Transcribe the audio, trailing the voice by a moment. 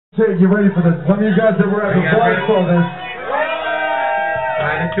Say, you ready for this? Some of you guys that were at the bar saw this.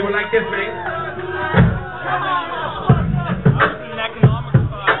 Alright, let's do it like this, man.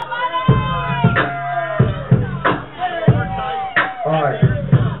 Alright.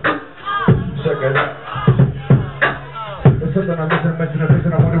 Check it out. There's something I'm missing,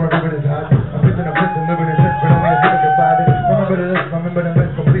 I wonder where everybody's hiding. I'm missing, living in this, but only a few can find it. Remember the list, remember the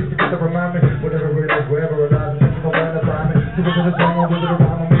mess, but please forget to remind me. Whatever it is, wherever it lies, think you know where to find me. See what's in the song, or what's in the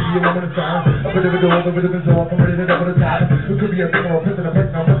rhyme, or maybe a moment of silence. A bit of a door, a bit of a so I'm ready to double the time. It could be a thing or a person, a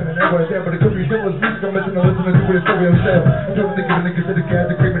place, I'm missing, and everywhere there, but it could be simple as music. I'm missing, to listen to do the story himself. I'm trying to give a nigga to the gas,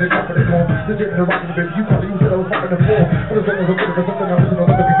 the cream, and the top of the corn. The jet and the rock and the baby, you probably said I was rocking the floor. But as long as I'm looking for something, I'm missing, I'll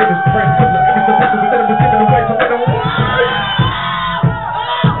never be finished. Friends, every step up to the net, was giving away, so I don't want.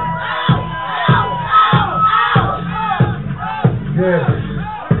 Yeah.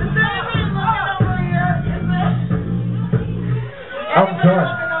 I'm done.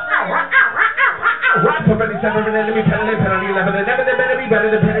 For many seven and enemy penalty, 11 and never better be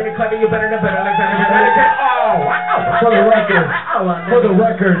better than penalty, clever, you better than better like that. For the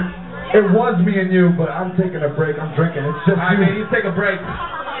record, it was me and you, but I'm taking a break. I'm drinking. It's just you. You take a break.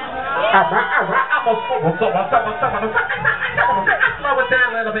 Slow it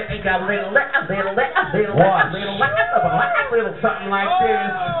down a little bit. Ain't got a little something like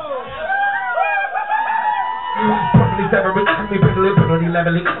this. Probably seven, but me better than penalty,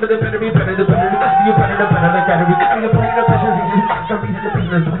 11. You better be better than better. You better than better like that. You better play the pressure. You better be the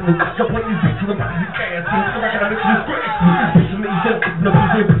business. You play the beat to the body. You can't see. I'm not gonna make you straight. It's me, just no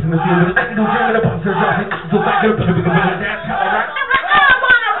business. You don't jam in a bouncer. So back to the better. That's how I rock.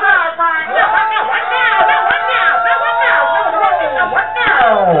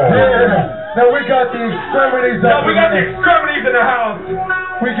 Now we got the extremities up. We got the extremities in the house.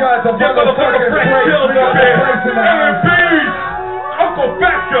 We got the motherfucking Fresh Chills up here. Uncle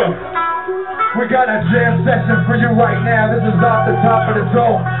Becca. We got a jam session for you right now. This is off the top of the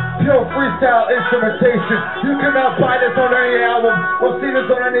dome. Pure freestyle instrumentation. You cannot buy this on any album or see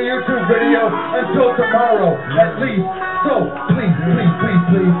this on any YouTube video until tomorrow, at least. So please, pay attention,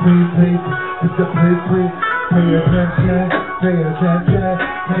 pay attention,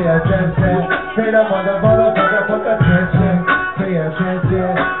 pay attention. Pay the motherfucker attention. Pay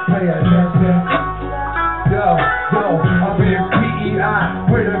attention, pay attention. Yo, I'm being PEI,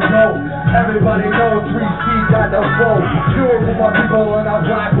 where to go? Everybody knows 3C got the flow. Do it for my people and I'm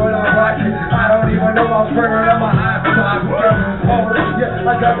black when I'm watching. I don't even know my friend and my eyes stop. Oh, yeah,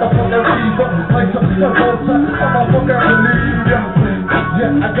 I got the fucking fever. Like some bosa, I'm a fucking believer.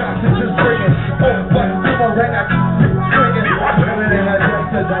 Yeah, I got to just bring it. Oh, but boomerang, I keep swinging. Everything I just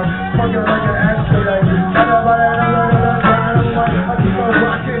said, I'm fucking like an ashtray. I keep on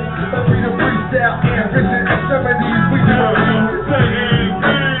rocking. Let me the freestyle and vision extremities. We do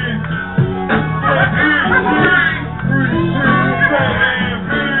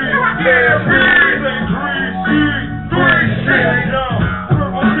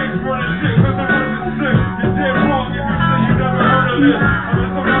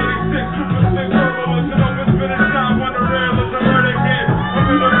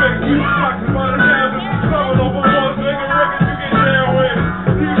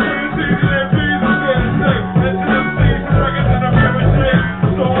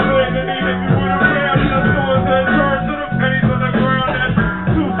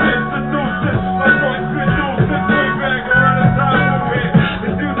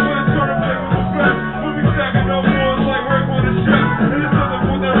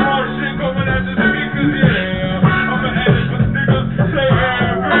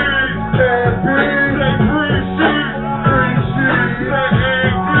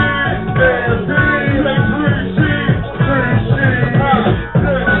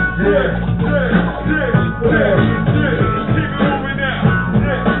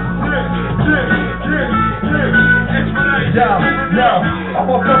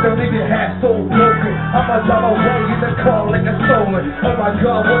oh my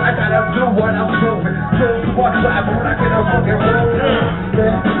God, what I gotta do when I'm moving. So much life when I get a fucking roll.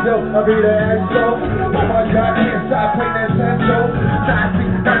 Yeah, yo, I'll be the asshole. Oh my God, can't stop playing that Sancho.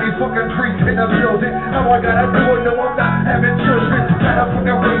 90 fucking freaks in the building. Now I gotta do it, no I'm not having children. Gotta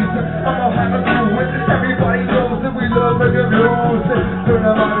fucking raise it, I'ma have to do it. Everybody knows that we love making music. Turn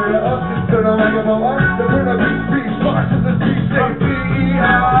the monitor up, turn the microphone up. Turn the beat, sponsors the G, say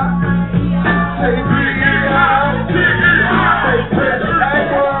PEI. Say PEI. Say press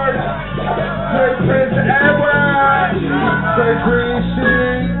Edward.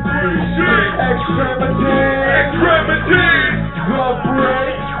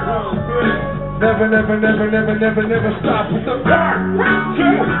 never, never, never, never, never, never stop with the part.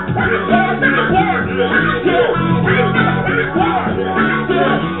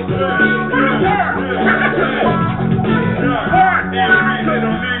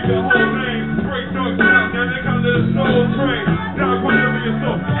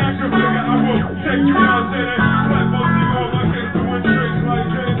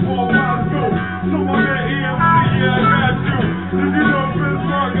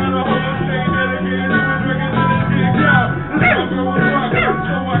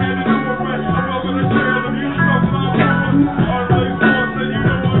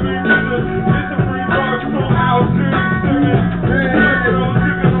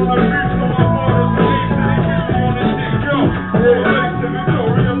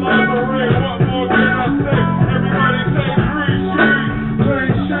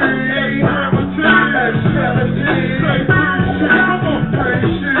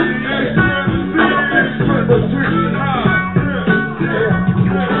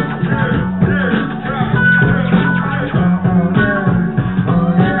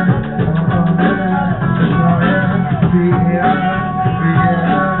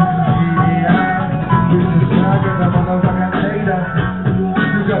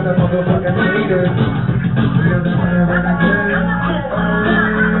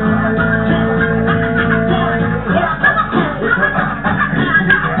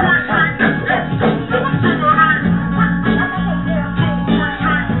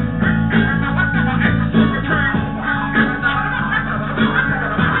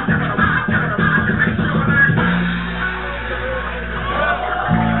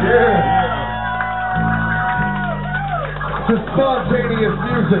 Spontaneous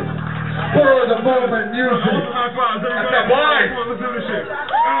music, spur of the moment music.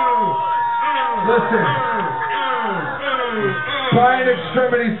 Listen, buy an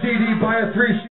Extremity CD, buy a 3